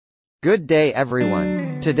Good day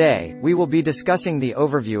everyone. Today, we will be discussing the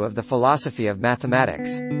overview of the philosophy of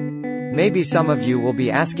mathematics. Maybe some of you will be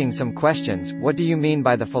asking some questions. What do you mean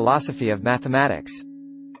by the philosophy of mathematics?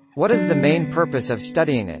 What is the main purpose of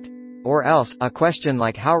studying it? Or else, a question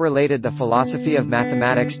like how related the philosophy of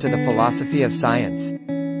mathematics to the philosophy of science?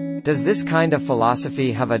 Does this kind of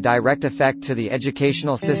philosophy have a direct effect to the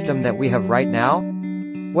educational system that we have right now?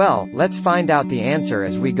 Well, let's find out the answer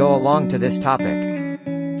as we go along to this topic.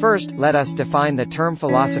 First, let us define the term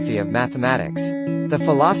philosophy of mathematics. The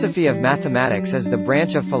philosophy of mathematics is the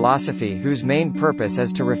branch of philosophy whose main purpose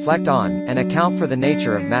is to reflect on, and account for the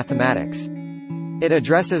nature of mathematics. It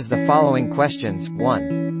addresses the following questions.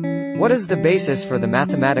 1. What is the basis for the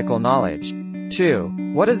mathematical knowledge?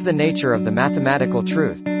 2. What is the nature of the mathematical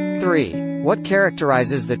truth? 3. What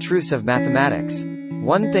characterizes the truths of mathematics?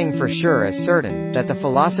 One thing for sure is certain, that the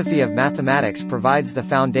philosophy of mathematics provides the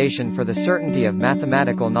foundation for the certainty of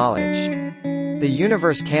mathematical knowledge. The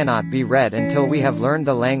universe cannot be read until we have learned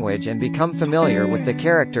the language and become familiar with the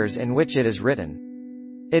characters in which it is written.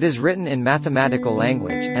 It is written in mathematical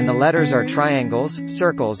language, and the letters are triangles,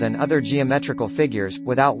 circles and other geometrical figures,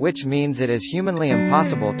 without which means it is humanly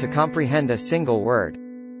impossible to comprehend a single word.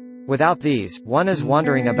 Without these, one is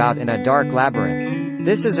wandering about in a dark labyrinth.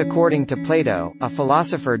 This is according to Plato, a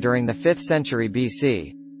philosopher during the 5th century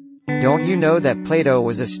BC. Don't you know that Plato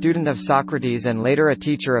was a student of Socrates and later a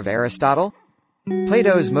teacher of Aristotle?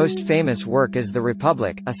 Plato's most famous work is The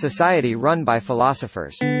Republic, a society run by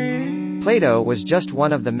philosophers. Plato was just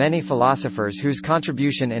one of the many philosophers whose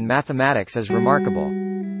contribution in mathematics is remarkable.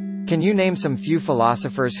 Can you name some few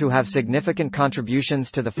philosophers who have significant contributions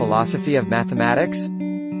to the philosophy of mathematics?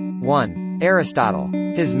 1. Aristotle.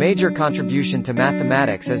 His major contribution to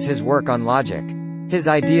mathematics is his work on logic. His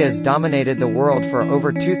ideas dominated the world for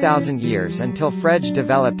over 2,000 years until Friedrich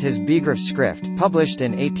developed his Begriff script, published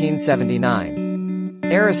in 1879.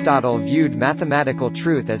 Aristotle viewed mathematical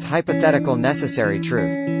truth as hypothetical necessary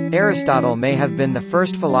truth. Aristotle may have been the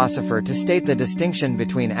first philosopher to state the distinction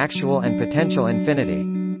between actual and potential infinity.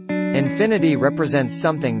 Infinity represents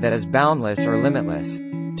something that is boundless or limitless.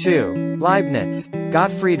 2. Leibniz.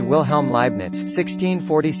 Gottfried Wilhelm Leibniz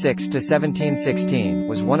 (1646–1716)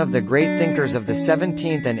 was one of the great thinkers of the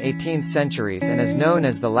 17th and 18th centuries and is known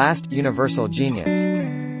as the last universal genius.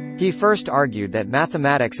 He first argued that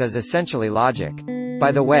mathematics is essentially logic.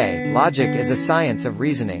 By the way, logic is a science of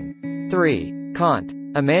reasoning. 3. Kant.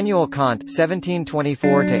 Immanuel Kant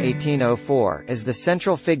 (1724–1804) is the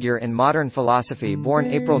central figure in modern philosophy,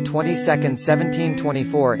 born April 22,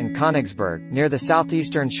 1724 in Königsberg, near the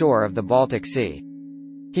southeastern shore of the Baltic Sea.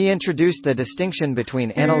 He introduced the distinction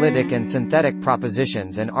between analytic and synthetic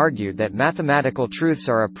propositions and argued that mathematical truths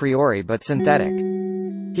are a priori but synthetic.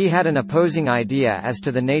 He had an opposing idea as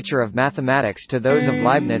to the nature of mathematics to those of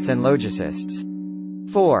Leibniz and logicists.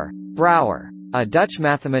 4. Brwer. A Dutch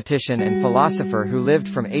mathematician and philosopher who lived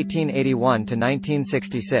from 1881 to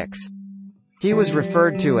 1966. He was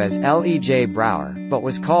referred to as L.E.J. Brwer, but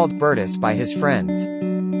was called Bertus by his friends.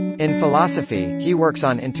 In philosophy, he works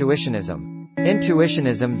on intuitionism.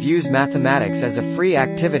 Intuitionism views mathematics as a free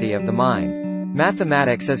activity of the mind.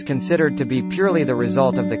 Mathematics is considered to be purely the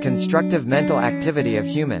result of the constructive mental activity of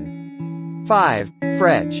human. 5.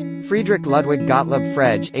 Frege. Friedrich Ludwig Gottlob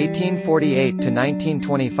Frege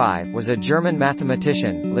 (1848–1925) was a German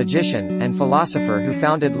mathematician, logician, and philosopher who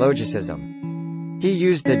founded logicism. He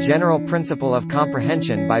used the general principle of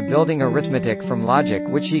comprehension by building arithmetic from logic,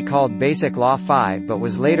 which he called Basic Law 5, but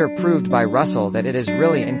was later proved by Russell that it is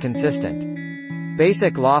really inconsistent.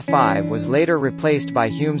 Basic Law 5 was later replaced by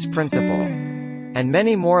Hume's principle. And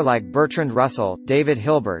many more like Bertrand Russell, David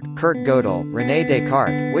Hilbert, Kurt Gödel, René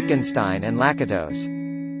Descartes, Wittgenstein and Lakatos.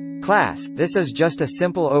 Class, this is just a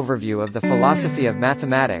simple overview of the philosophy of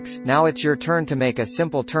mathematics. Now it's your turn to make a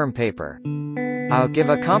simple term paper. I'll give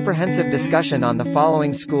a comprehensive discussion on the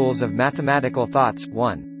following schools of mathematical thoughts.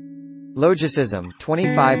 1. Logicism,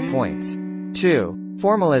 25 points. 2.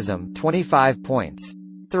 Formalism, 25 points.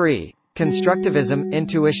 3. Constructivism,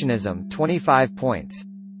 intuitionism, 25 points.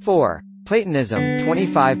 4. Platonism,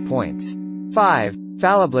 25 points. 5.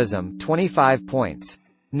 Fallibilism, 25 points.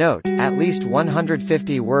 Note, at least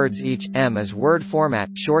 150 words each. M is word format,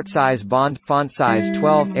 short size bond, font size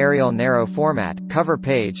 12, Arial narrow format, cover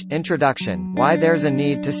page, introduction, why there's a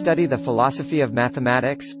need to study the philosophy of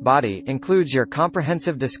mathematics, body, includes your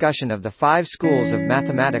comprehensive discussion of the 5 schools of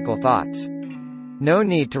mathematical thoughts. No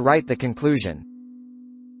need to write the conclusion.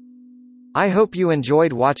 I hope you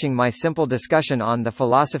enjoyed watching my simple discussion on the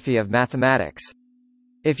philosophy of mathematics.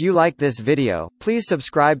 If you like this video, please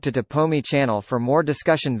subscribe to Topomi channel for more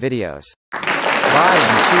discussion videos. Bye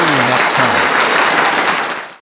and see you next time.